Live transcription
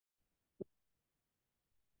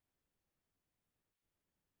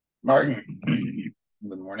Martin,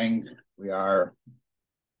 good morning. We are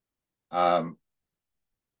the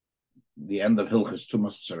end of Hilchas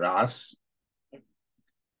Tumas Tzaras.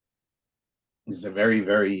 It's a very,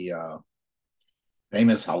 very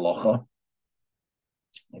famous halacha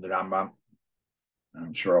of the Rambam.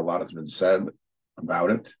 I'm sure a lot has been said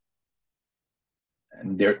about it.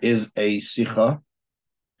 And there is a sicha,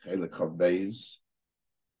 Chelik Chav Beis,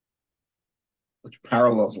 which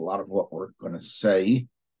parallels a lot of what we're going to say.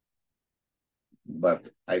 But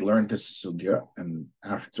I learned this sugya, and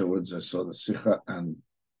afterwards I saw the sicha, and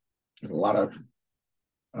there's a lot of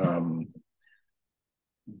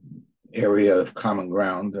area of common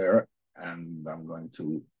ground there, and I'm going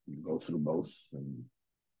to go through both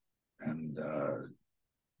and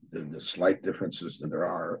the slight differences that there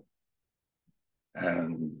are,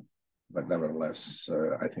 but nevertheless,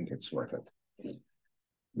 I think it's worth it.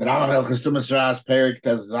 The Rambam Hilchos Tumas Tzaras Perik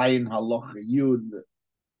Zayin Halacha Yud.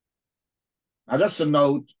 Now, just to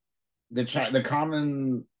note, the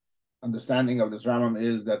common understanding of this Rambam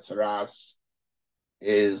is that Tzaras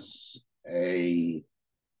is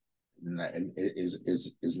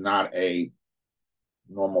not a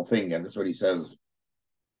normal thing, and that's what he says.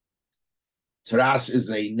 Tzaras is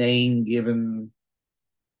a name given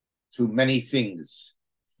to many things,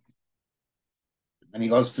 and he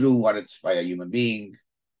goes through what it's by a human being,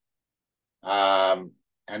 and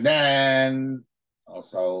then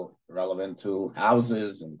also relevant to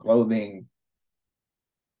houses and clothing.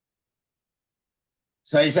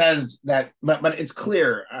 So he says that, but it's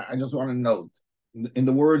clear. I just want to note in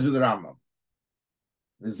the words of the Rambam,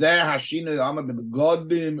 the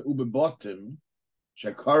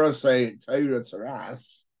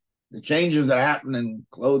changes that happen in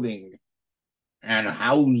clothing and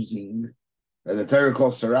housing that the Torah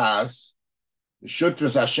calls Tzaras, the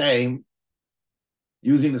Shutras Hashem,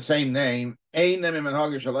 using the same name, and is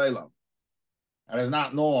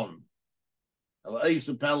not norm.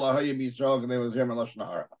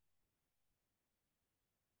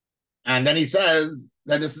 And then he says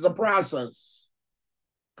that this is a process.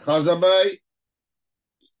 They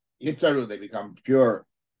become pure.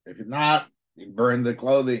 If not, you burn the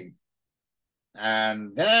clothing.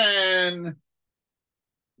 And then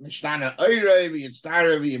you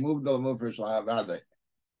move the.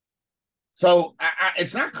 So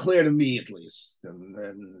it's not clear to me, at least,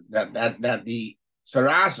 that the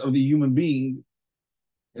Tzaras of the human being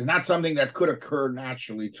is not something that could occur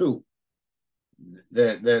naturally too.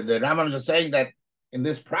 The Rambam is just saying that in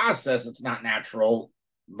this process it's not natural,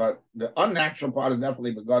 but the unnatural part is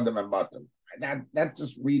definitely begodim and bottom. That's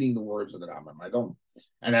just reading the words of the Rambam. I don't.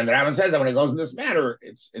 And then the Rambam says that when it goes in this matter,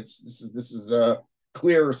 this is a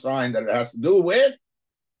clear sign that it has to do with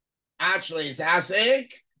actually it's asik.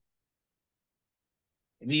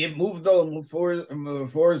 If he moved forward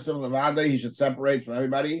some levada, he should separate from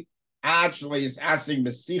everybody. Actually, he's asking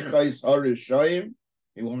besichos harishoyim.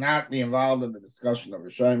 He will not be involved in the discussion of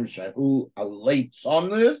rishoyim shehu a late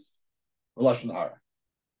sonus Loshon Horah.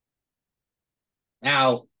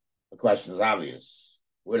 Now, the question is obvious.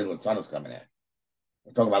 Where does Latzanos come in at?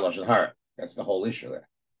 We're talking about Loshon Horah. That's the whole issue there.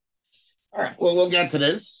 All right, well, we'll get to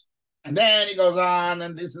this. And then he goes on,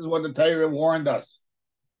 and this is what the Torah warned us.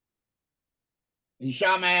 Be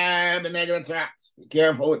careful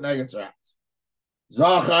with neged tzras.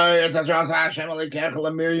 Zocher es Hashem Hashem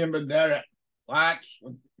alikecha Miriam b'derech. Watch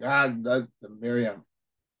what God does to Miriam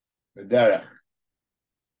b'derech.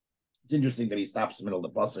 It's interesting that he stops in the middle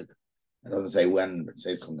of the pasuk. It doesn't say when, but it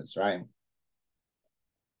says from Mitzrayim.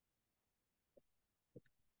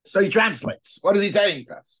 So he translates. What is he telling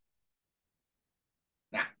us?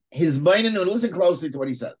 Now, his brain, listen closely to what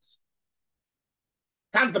he says.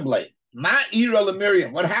 Contemplate. Ma'ira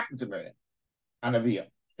Miriam. What happened to Miriam? Anavia.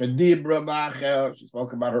 She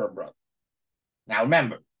spoke about her brother. Now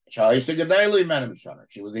remember, she was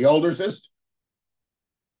the older sister.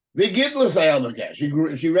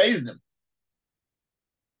 She raised him.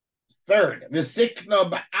 Third,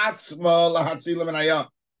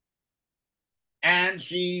 and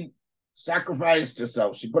she sacrificed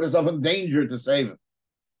herself. She put herself in danger to save him.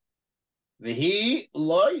 She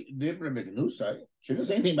didn't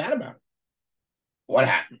say anything bad about it. What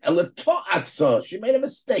happened? She made a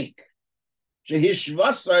mistake. She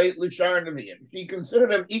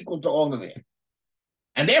considered him equal to all Nevi'im.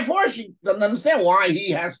 And therefore, she doesn't understand why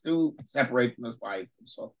he has to separate from his wife.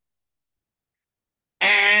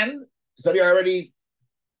 And so there are already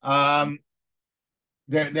there are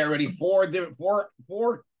already four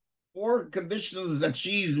conditions that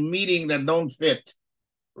she's meeting that don't fit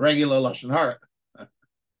regular Loshon Horah.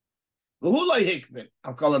 He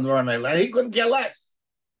couldn't care less.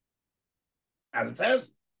 As it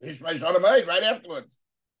says, Right afterwards.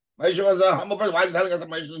 Moshe was a humble person. Why is he telling us that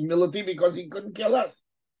Moshe's humility? Because he couldn't kill us.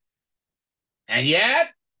 And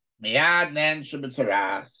yet, miyad nen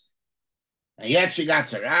shebetzaras. And yet she got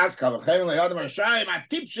tzaras.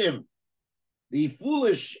 The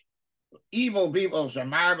foolish, evil people,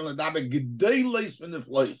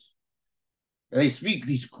 they speak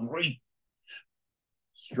these great,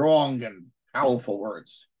 strong, and powerful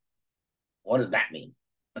words. What does that mean?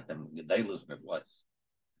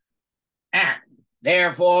 And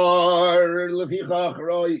therefore,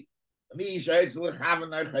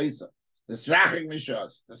 to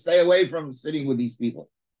stay away from sitting with these people.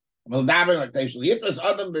 Don't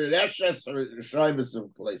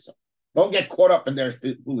get caught up in their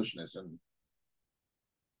foolishness.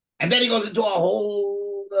 And then he goes into a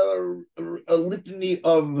whole a litany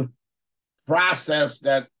of process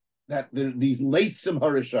that these leitzim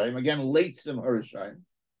harishayim, again, leitzim harishayim.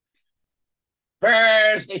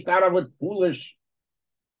 First, they start off with foolish,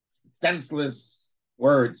 senseless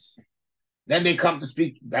words. Then they come to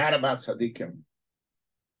speak bad about tzaddikim.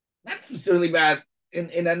 Not necessarily bad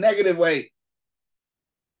in a negative way.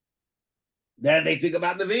 Then they think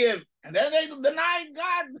about Nevi'im, and then they deny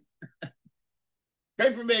God.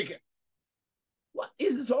 Came from Bacon. What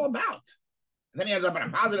is this all about? And then he ends up on a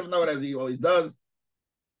positive note, as he always does,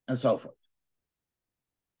 and so forth.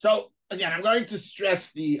 So, again, I'm going to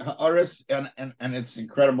stress the Ha'aris, and it's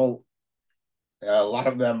incredible. A lot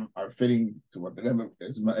of them are fitting to what the Rebbe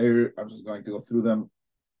is. I'm just going to go through them.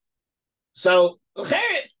 So,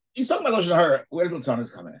 okay, he's talking about Loshon Horah. Where does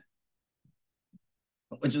Latzonis come in?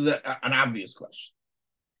 Which is an obvious question.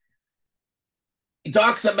 He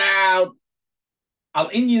talks about Al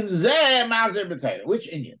IYUN Zeh Mazer B'Torah. Which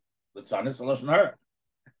IYUN? Latzonis or Loshon Horah?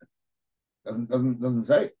 Doesn't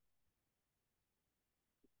say.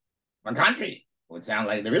 On the contrary, it would sound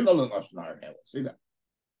like there is no Loshon Horah here. We'll see that.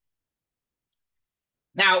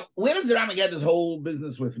 Now, where does the Rambam get this whole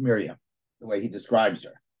business with Miriam, the way he describes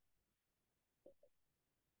her?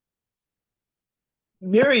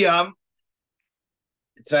 Miriam,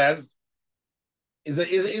 it says,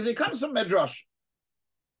 it comes from Medrash.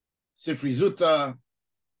 Sifri Zuta,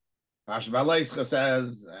 Rashi Baleischa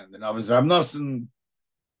says, and the Novice Rab Nosson,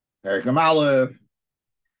 Perokim Aleph.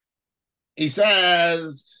 He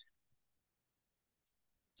says,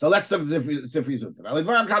 so let's look at Sifri Zuta.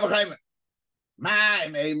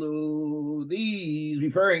 These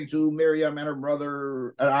referring to Miriam and her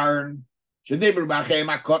brother Aaron. They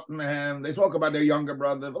spoke about their younger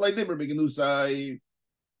brother.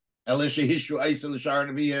 Elisha Hishu Isa Lashar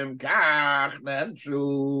Nevi'im. Kach then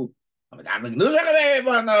true.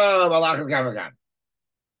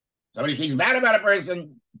 Somebody thinks bad about a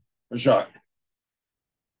person, for sure.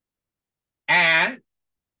 And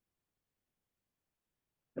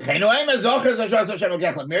Miriam,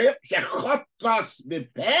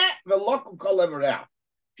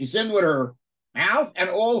 she sinned with her mouth, and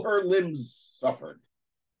all her limbs suffered.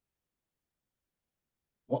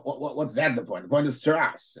 What's that? The point? The point is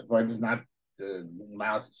tzaras. The point is not the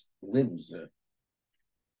mouth, limbs.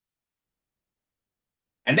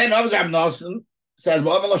 And then Rambam Nosson says,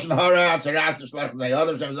 "Loshon Horah, tzaras, tzaras,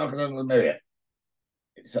 Miriam."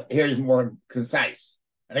 So here's more concise.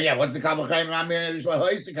 And again, what's the Kabbalah around Miriam? She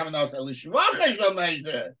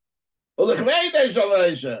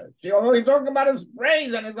only talking about his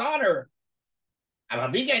praise and his honor.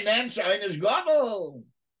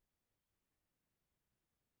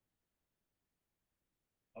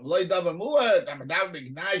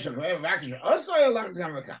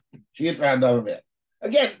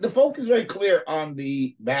 Again, the focus is very clear on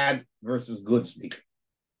the bad versus good speaker.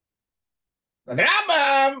 The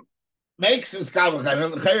Rambam makes his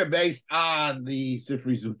Kabbalah based on the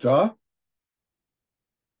Sifri Zuta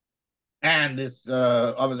and this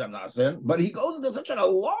Avazam Nasin, but he goes into such an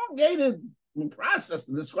elongated process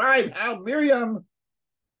to describe how Miriam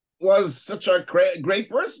was such a great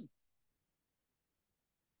person.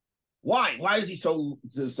 Why? Why is he so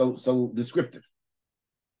descriptive?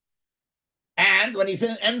 And when he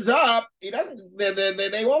ends up, he doesn't.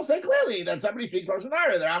 They all say clearly that somebody speaks Loshon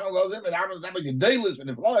Horah. The Rambam goes in, the Rambam is not like gedalis when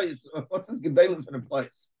it flies. What's this gedalis when it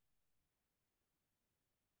flies?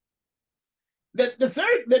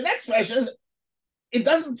 The next question is, it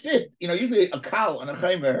doesn't fit. Usually a kal and a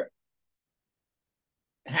chaymer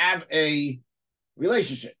have a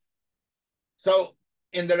relationship. So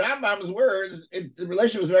in the Rambam's words, the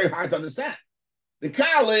relationship was very hard to understand. The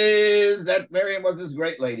kal is that Miriam was this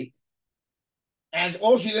great lady, and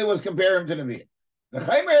all she did was compare him to Nevi'im. The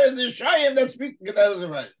chaymer is the shayim that speak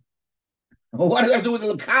gedalis. What does that have to do with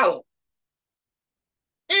the kal?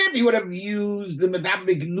 If he would have used the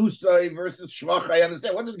Medabik Nusai versus Shvach, I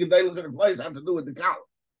understand. What does Gedalos and Flies have to do with the cow?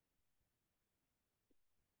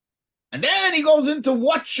 And then he goes into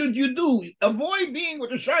what should you do? Avoid being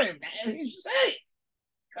with the Shayim. And he should say,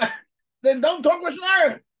 then don't talk Lashon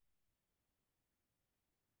Hara.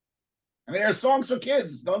 I mean, there are songs for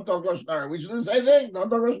kids. Don't talk Lashon Hara. We shouldn't say thing. Don't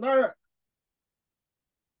talk Lashon Hara.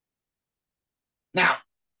 Now,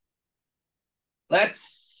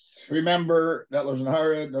 let's remember that Loshon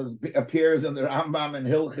Horah appears in the Rambam and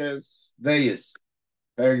Hilchos Deis,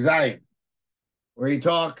 Perek Zayin, where he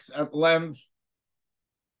talks at length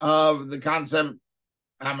of the concept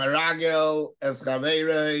Hamaragel es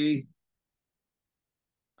Chaveirei,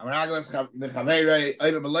 Hamaragel es Chaveirei,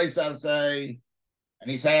 Oiveh B'Leisa say,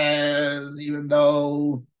 and he says, even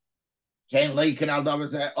though Shane Leiken al Davar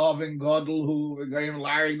said, Ovin Godel who were going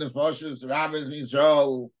Larry the Foshes, Rabbis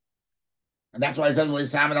Yisrael, and that's why he says,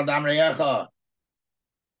 L'Isamed al Dam Reyecha.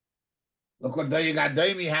 Look what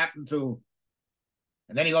Daimi happened to.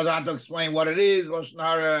 And then he goes on to explain what it is, Loshon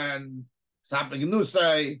Horah and Sapik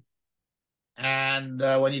Nusay. And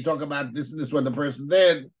when you talk about this is what the person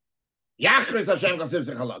did, Yachris Hashem Chasib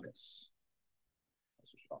Sechalagas.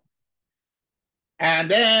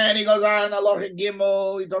 And then he goes on, Halacha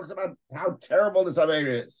Gimel, he talks about how terrible this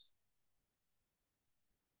Aveir is.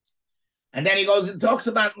 And then he goes and talks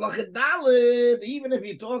about Halacha Dalet, even if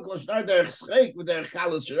you talk Loshon Horah derech Schreik with derech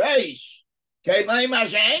Chalas Reish, you're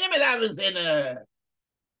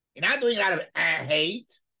not doing it out of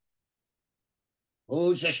hate.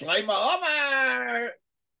 Shleima Omar.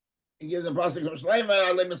 He gives a process from Shleima.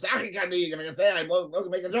 You're going to say, I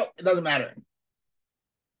won't make a joke. It doesn't matter.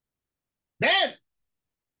 Then,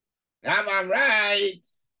 Rambam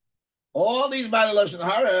writes, all these by the Loshon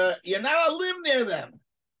Horah, you're not allowed to live near them.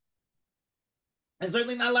 And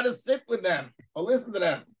certainly not allowed to sit with them or listen to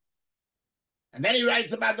them. And then he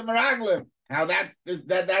writes about the Meraglim, how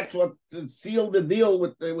that's what sealed the deal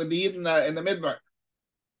with the Yidden in the Midbar.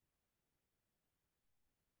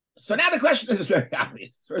 So now the question is very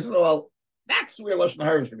obvious. First of all, that's where Loshon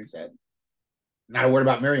Horah should be said. Not a word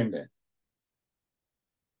about Miriam there.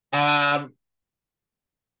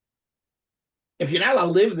 If you're not allowed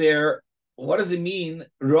to live there, what does it mean?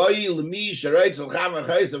 Roi l'mi sharoitz l'cham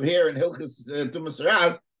v'chayis here in Hilchos Tumas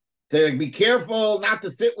Saras, to be careful not to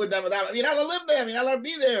sit with them. Without, you're not allowed to live there. You're not allowed to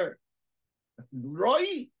be there.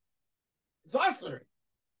 Roy, it's awesome.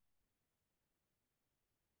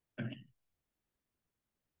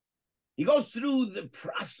 He goes through the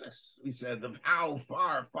process, we said, of how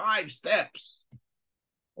far, 5 steps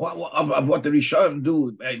of what the Rishonim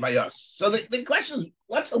do by us. So the question is,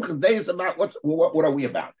 what's Hilchos Deis about? What are we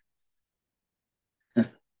about?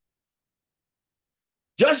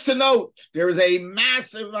 Just to note, there is a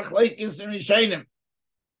massive machlekes in Rishonim.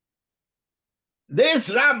 This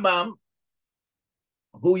Rambam,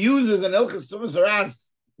 who uses an Hilchos Tumas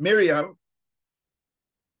Saras Miriam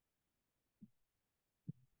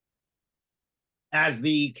as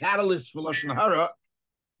the catalyst for Loshon Horah,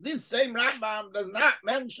 this same Rambam does not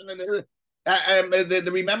mention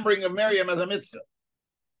the remembering of Miriam as a mitzvah.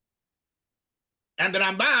 And the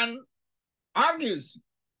Ramban argues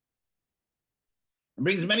and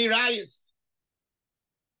brings many rayas.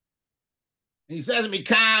 He says,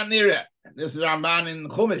 Mikan Nira. This is Ramban in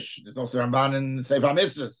Chumash. There's also Ramban in Sefer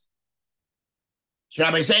Mitzvahs.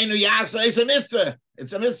 Rabbi Seinu Yasa is a mitzvah.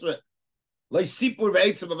 It's a mitzvah. It's not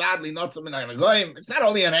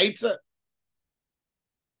only an eitzah.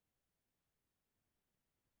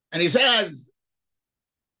 And he says,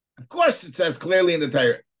 of course it says clearly in the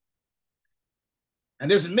Torah.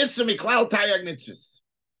 And this is mitzvah miklal tayag mitzvahs.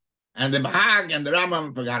 And the Bahag and the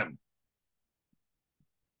Rambam forgot him.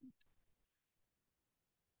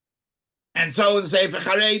 And so in Sefer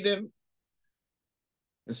Charedim,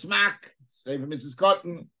 the Smak, Sefer Mitzvahs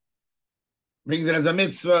Cotton, brings it as a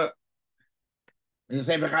mitzvah. In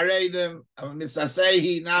Sefer Charedim, Mitzvah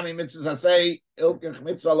Sehi, Nami Mitzvah Sehi, Ilkech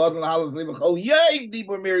Mitzvah Lodin Lahalas Libachol, Yay,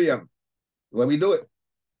 Dibur Miriam. The way we do it.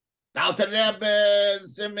 Dalton Rebbe,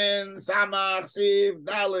 Simon, Samach, Siv,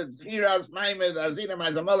 Dalit, Chiras, Maimed, Azina,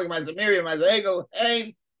 Maisa Malik, Maisa Miriam, Maisa Egel,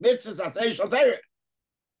 Ein, Mitzvah Sasei Shalteir.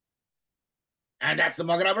 And that's the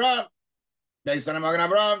Magen Avraham. Based on the Magen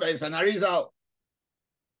Avraham, based on Arizal.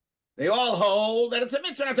 They all hold that it's a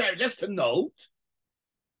mitzvah. Just to note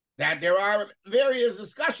that there are various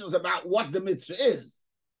discussions about what the mitzvah is.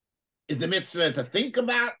 Is the mitzvah to think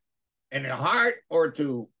about in your heart or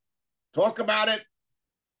to talk about it?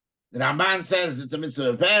 The Ramban says it's a mitzvah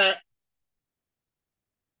of peh.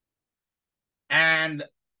 And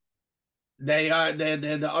the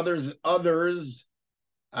others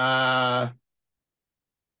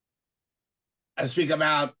I speak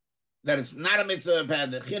about that it's not a mitzvah of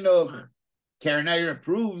the chinuch. Karen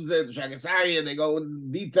proves it. Shagasari, they go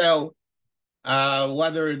in detail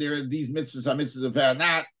whether these mitzvahs are mitzvahs of or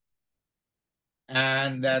not,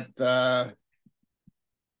 and that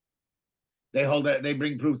they hold that they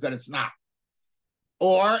bring proofs that it's not.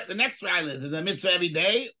 Or the next rally is a mitzvah every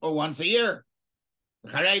day or once a year.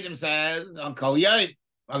 The Charedim says on Kol Yom.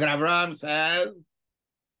 Magen Avraham says,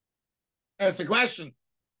 that's the question.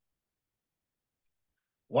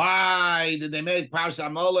 Why did they make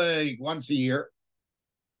Parsha Molech once a year?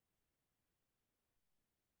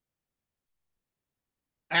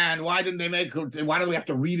 And why didn't they make? Why do we have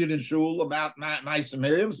to read it in shul about Ma'aseh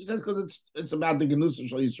Miriam? She says because it's about the Genus of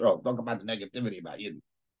Shal Yisrael. Talk about the negativity about Yidden.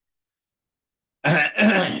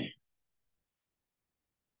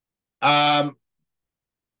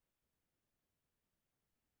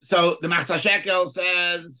 So the Machzah Shekel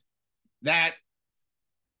says that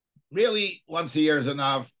really once a year is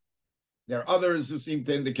enough. There are others who seem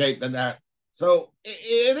to indicate that. So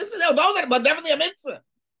it is but definitely a mitzvah.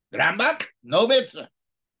 The Rambam, no mitzvah.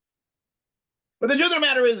 But the truth of the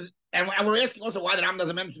matter is, and we're asking also why the Rambam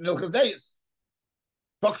doesn't mention Hilchos Days.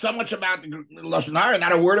 Talk so much about the Loshon Horah,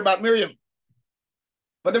 not a word about Miriam.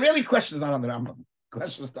 But the really question is not on the Rambam. The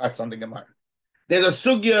question starts on the Gemara. There's a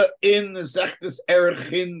sugya in the Sechtes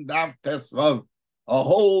Erechin Daf Tesvav, a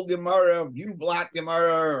whole Gemara, a few block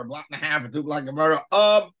Gemara, or a block and a half, or 2 block Gemara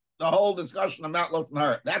of the whole discussion about Loshon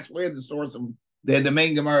Horah. That's where the source of the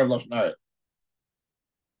main Gemara of Loshon Horah.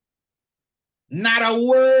 Not a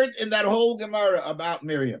word in that whole Gemara about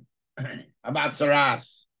Miriam, about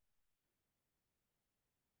Saras.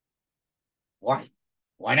 Why?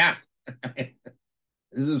 Why not? This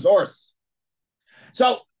is a source.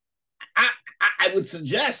 So I would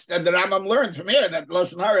suggest that the Rambam learned from here that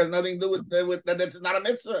Loshon Horah has nothing to do with that. It's not a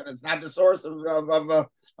mitzvah. It's not the source of Loshon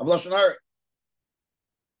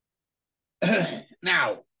Horah.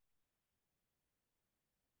 Now,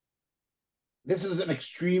 this is an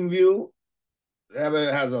extreme view. The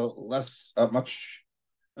Rebbe has a much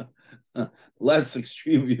less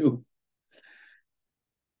extreme view.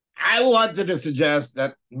 I wanted to suggest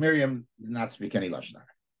that Miriam did not speak any Loshon Horah.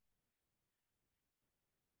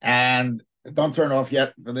 And don't turn off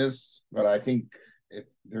yet for this, but I think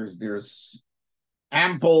there's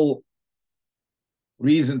ample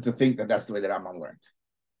reason to think that that's the way that Rambam learned.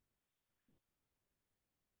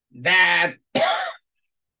 That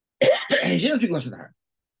she didn't speak Loshon Horah.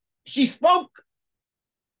 She spoke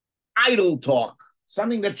idle talk,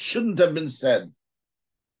 something that shouldn't have been said.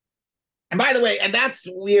 And by the way, and that's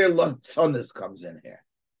where Latzonis comes in here.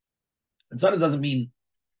 Latzonis doesn't mean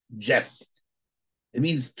jest. It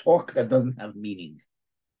means talk that doesn't have meaning.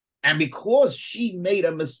 And because she made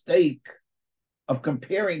a mistake of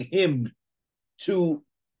comparing him to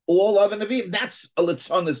all other Nevi'im, that's a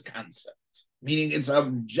Latzonis concept. Meaning it's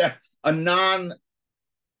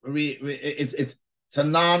a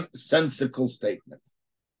nonsensical statement.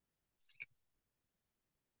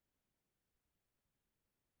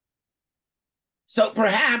 So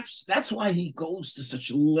perhaps that's why he goes to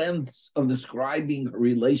such lengths of describing her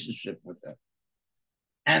relationship with him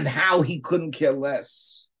and how he couldn't care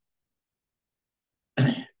less.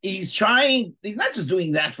 He's not just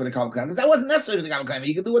doing that for the Kal V'Chomer, because that wasn't necessary for the Kal V'Chomer.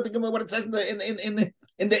 He could do what it says in the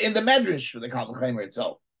Medrash for the Kal V'Chomer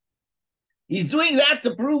itself. He's doing that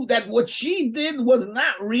to prove that what she did was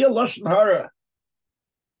not real Loshon Horah.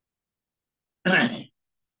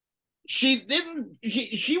 She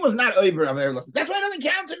was not over of her Loshon. That's why it doesn't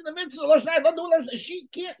count in the midst of Loshon Horah. She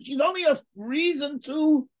can't. She's only a reason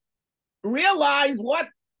to realize what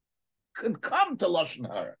could come to Loshon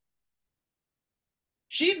Horah.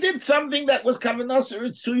 She did something that was kavanah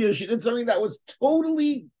ritzuya. She did something that was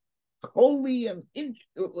totally holy and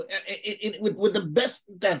with the best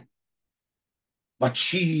intent. But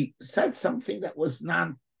she said something that was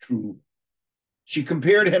not true. She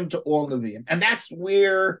compared him to all Nevi'im. And that's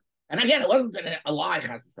where, and again, it wasn't a lie,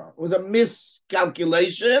 it was a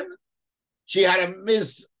miscalculation. She had a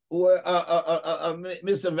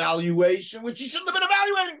misevaluation, which she shouldn't have been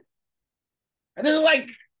evaluating. And this is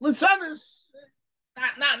like, Latzonis,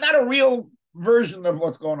 not a real version of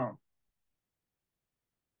what's going on.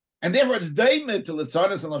 And therefore, it's daimid to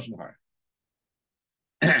Latzonis and Loshon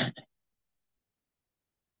Horah.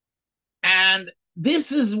 And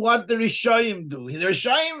this is what the Rishoyim do. The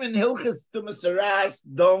Rishoyim in Hilchos Tumas Saras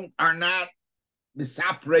are not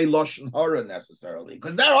misaprei Loshon Horah necessarily,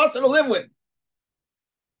 because they're also to live with.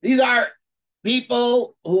 These are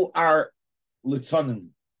people who are Litzonim,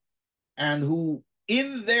 and who,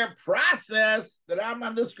 in their process, the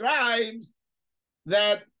Rambam describes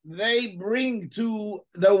that they bring to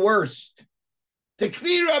the worst.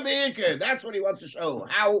 Tekfira be'ikr. That's what he wants to show.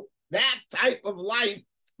 How that type of life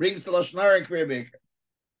brings to Loshon Horah and Kriya be'ikr.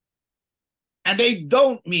 And they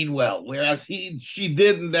don't mean well, whereas she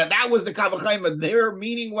didn't. That was the Kavachayma. They're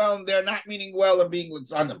meaning well and they're not meaning well and being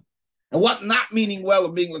Litzanim. And what not meaning well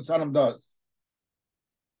and being Litzanim does.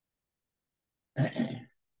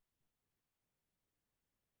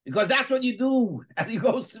 Because that's what you do as he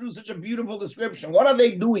goes through such a beautiful description. What are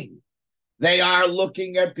they doing? They are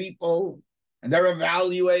looking at people and they're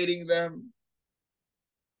evaluating them.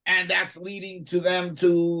 And that's leading to them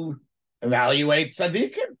to evaluate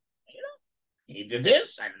tzaddikim. He did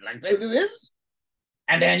this, and like they do this.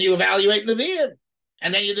 And then you evaluate Nevi'im.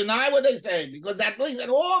 And then you deny what they say, because that leads, and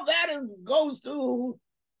all that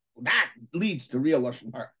leads to real Loshon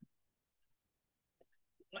Horah.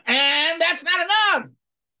 And that's not enough.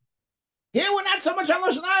 Here we're not so much on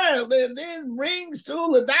Loshon Horah. This brings to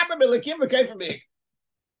L'daber b'Elokim v'Keifa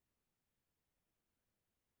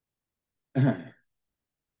b'Ik.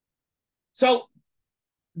 So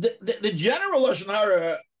the general Loshon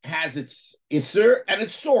Horah has its isser and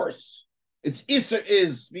its source. Its isser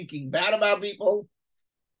is speaking bad about people.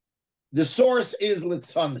 The source is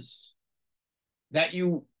litzanis, that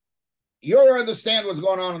you understand what's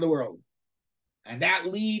going on in the world, and that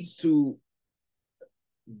leads to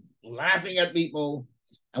laughing at people.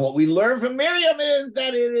 And what we learn from Miriam is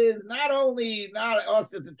that it is not only not us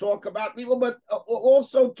to talk about people, but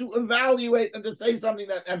also to evaluate and to say something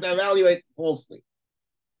and to evaluate falsely,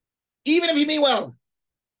 even if you mean well.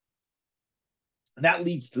 And that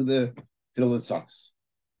leads to the litzanis.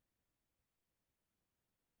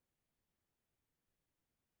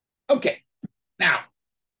 Okay, now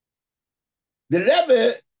the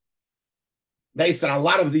Rebbe, based on a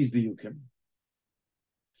lot of these diukim,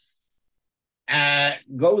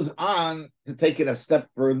 goes on to take it a step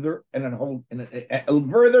further and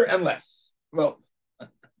further and less, well,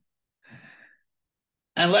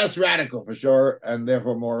 and less radical for sure, and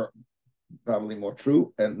therefore probably more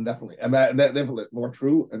true, and definitely more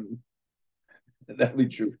true, and definitely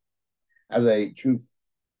true, as a truth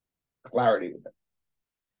clarity with it.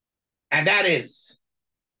 And that is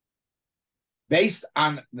based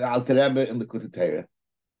on the Alter Rebbe in the Likutei Torah,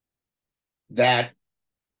 that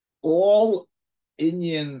all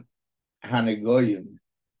IYUN Hanegoyim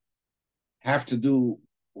have to do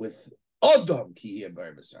with Odom ki yeh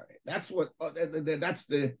bar basari. That's what.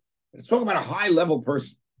 It's talking about a high level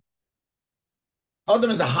person.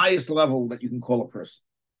 Odom is the highest level that you can call a person.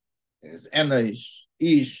 There's Enosh,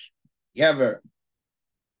 Ish, Yever.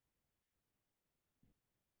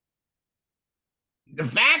 The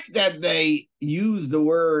fact that they use the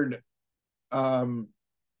word Adam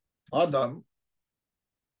for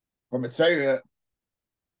Mitzvah,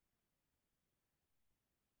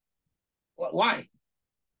 why?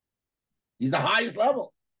 He's the highest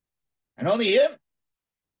level, and only him.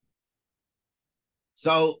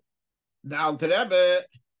 So the Alter Rebbe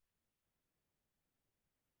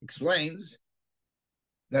explains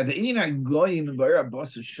that the IYUN HaGoyim in Ba'er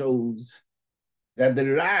HaBasar shows that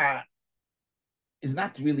the Ra is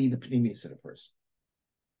not really the pnimius of the person.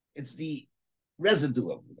 It's the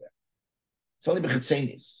residue of it. It's only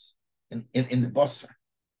b'chetzenis in the basar,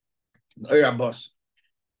 Ba'er HaBasar.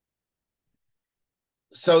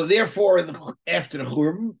 So therefore, after the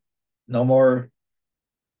Churban, no more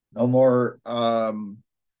tzaras,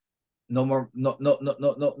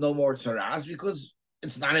 because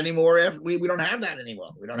it's not anymore. We don't have that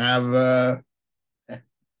anymore. We don't have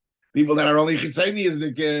people that are only chitzenias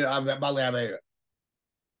that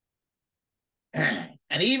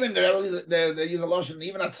and even they use a lotion,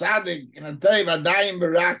 even a tzaddik in a teiv adayim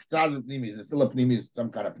barak tzaddik pnimis. It's still a pnimis, some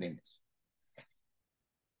kind of pnimis.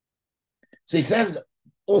 So he says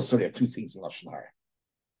also there are two things in Loshon Horah.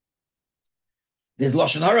 There's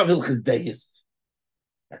Loshon Horah of Hilchos Deis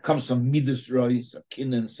that comes from Midas Rois of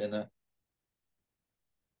Kinna and Sinna,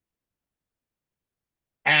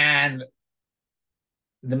 and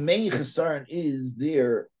the main concern is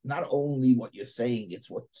there not only what you're saying, it's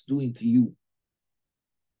what's doing to you,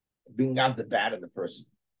 bringing out the bad in the person,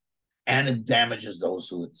 and it damages those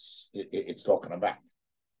who it's talking about.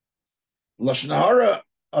 Loshon Horah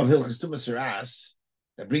of Hilchos Tzumas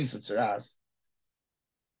that brings to tzaras,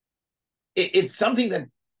 it's something that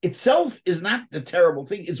itself is not the terrible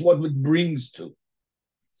thing, it's what it brings to.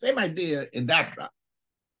 Same idea in that shot.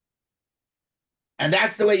 And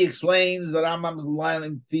that's the way he explains the Rambam's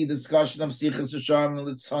lengthy discussion of Sichos Hashem and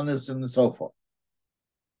Litzanis and so forth.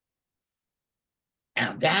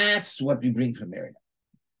 And that's what we bring from Miriam.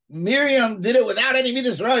 Miriam did it without any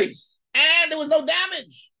midas rice, and there was no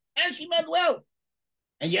damage, and she meant well,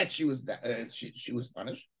 and yet she was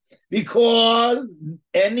punished. because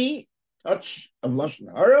any touch of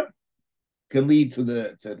Loshon Horah can lead to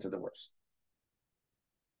the worst.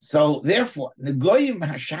 So therefore, negoyim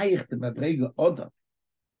hashayich to madrega odam,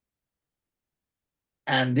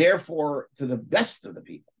 and therefore to the best of the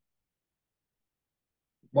people.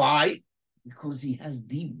 Why? Because he has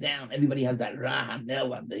deep down, everybody has that ra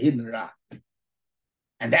hanel, the hidden ra,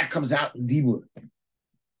 and that comes out in dibur.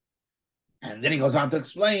 And then he goes on to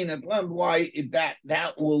explain at length why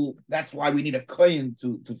that's why we need a kohen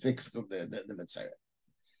to fix the mitzvah.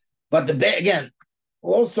 But again,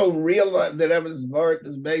 also realize that Rebbe's word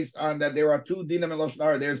is based on that there are two dinim in Loshon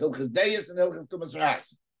Horah. There's Hilchas Deis and Hilchas Tumas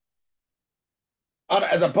Ras.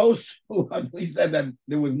 As opposed to we said that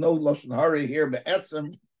there was no Loshon Horah here, but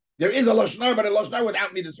Etzem, there is a Loshon Horah, but a Loshon Horah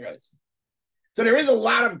without Midas Ras. So there is a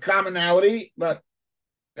lot of commonality, but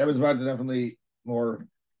Rebbe's word is definitely more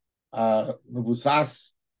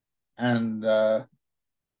mevusas, and but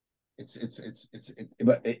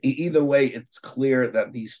either way, it's clear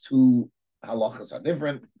that these two halachas are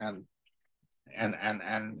different, and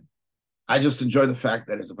I just enjoy the fact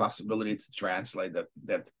that there's a possibility to translate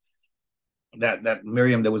that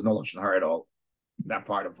Miriam, there was no Loshon Horah at all. That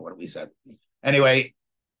part of what we said. Anyway,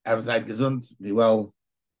 have a gesund, be well.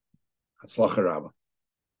 Hatzlacha Rabbah.